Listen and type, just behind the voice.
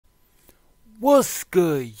What's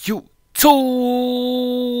good, YouTube?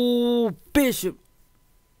 Bishop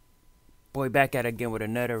boy back at it again with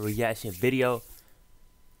another reaction video.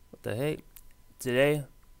 What the heck? Today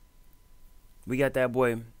we got that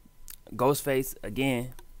boy Ghostface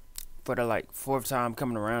again for the like fourth time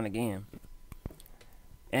coming around again.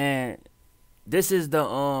 And this is the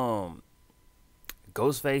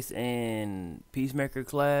Ghostface and Peacemaker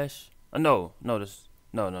clash. No,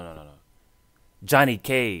 Johnny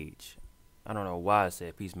Cage. I don't know why I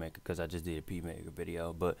said Peacemaker, because I just did a Peacemaker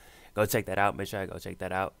video, but go check that out. Make sure I go check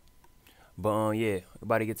that out. But yeah, we're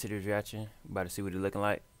about to get to this reaction. We're about to see what it's looking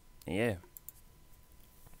like. And yeah.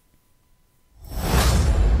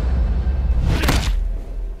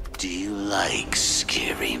 Do you like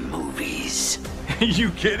scary movies? You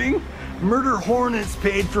kidding? Murder hornets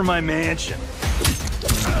paid for my mansion.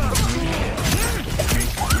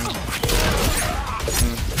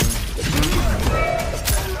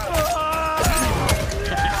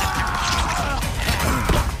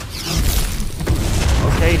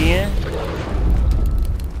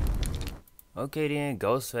 Okay then,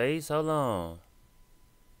 Ghostface, hold on.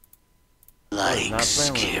 Like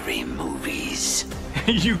scary movies?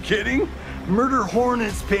 You kidding? Murder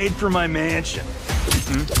hornets paid for my mansion.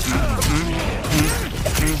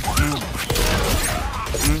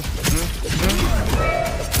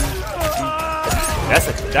 That's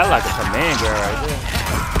like a command girl right there.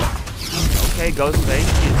 Okay,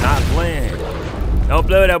 Ghostface, he is not playing. Don't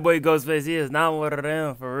play with that boy Ghostface. He is not one of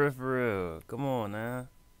them, for real, for real. Come on now.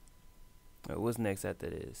 What's next after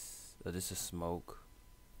this? Oh, this is Smoke.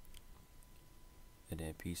 And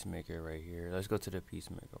then Peacemaker right here. Let's go to the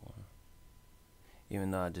Peacemaker one.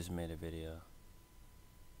 Even though I just made a video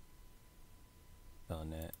on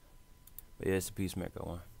that. But yeah, it's the Peacemaker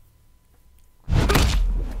one.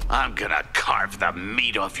 I'm gonna carve the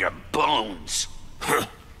meat off your bones.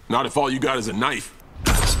 Not if all you got is a knife.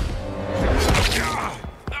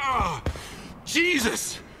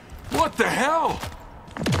 Jesus! What the hell?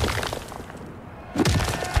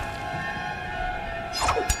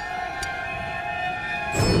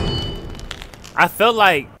 I feel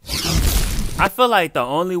like the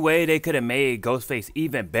only way they could have made Ghostface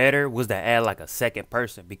even better was to add like a second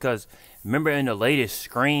person, because remember in the latest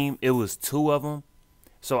Scream it was two of them.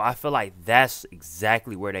 So I feel like that's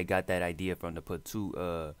exactly where they got that idea from, to put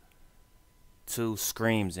two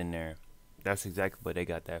Screams in there. That's exactly where they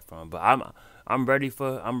got that from. But I'm ready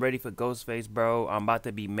for Ghostface, bro. I'm about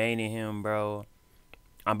to be maining him, bro.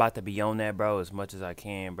 I'm about to be on that, bro, as much as I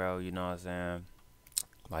can, bro. You know what I'm saying?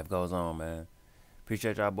 Life goes on, man.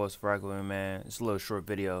 Appreciate y'all boys for rocking with me, man. It's a little short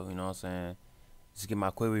video, you know what I'm saying? Just get my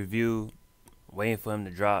quick review. Waiting for him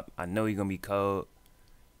to drop. I know he's gonna be cold.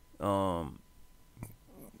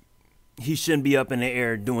 He shouldn't be up in the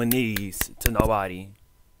air doing these to nobody.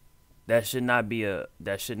 That should not be a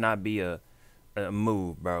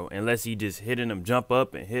move, bro. Unless he just hitting them, jump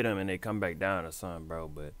up and hit them and they come back down or something, bro.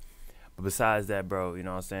 But besides that, bro, you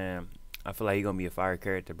know what I'm saying? I feel like he's gonna be a fire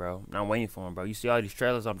character, bro. I'm waiting for him, bro. You see all these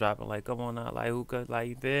trailers I'm dropping, like, come on now, like, who could, like,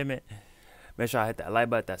 you feel me? Make sure I hit that like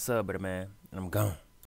button, that sub button, man. And I'm gone.